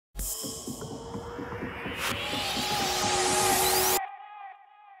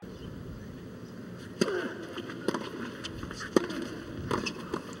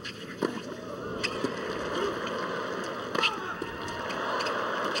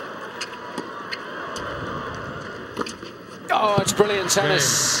Oh, it's brilliant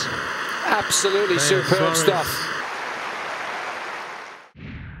tennis. Absolutely superb stuff.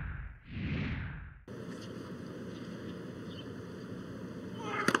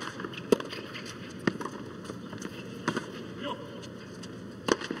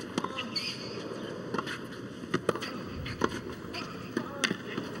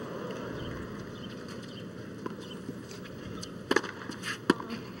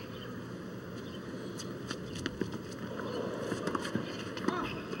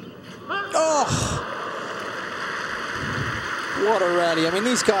 Oh, what a rally. I mean,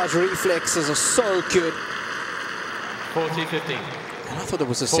 these guys' reflexes are so good. 40-15. And I thought it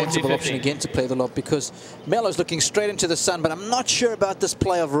was a sensible option again to play the lob, because Melo's looking straight into the sun, but I'm not sure about this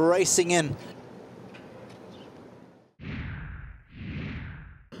play of racing in.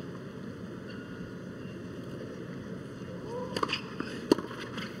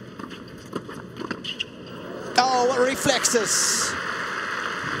 Oh, what reflexes!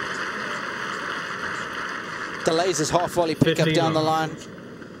 Delays his half volley pickup down the line.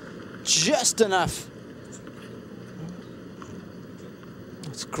 Just enough.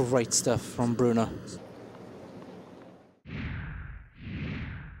 That's great stuff from Bruno.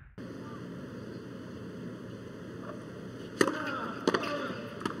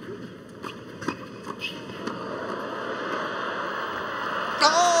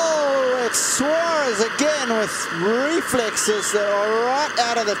 Oh, it's Soares again with reflexes that are right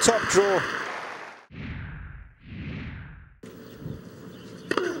out of the top drawer.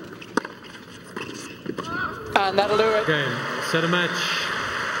 And that'll do it. Game, set a match.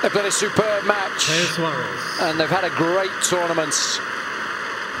 They've got a superb match. Peya Soares. And they've had a great tournament.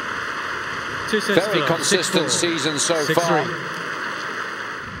 Very consistent season so far.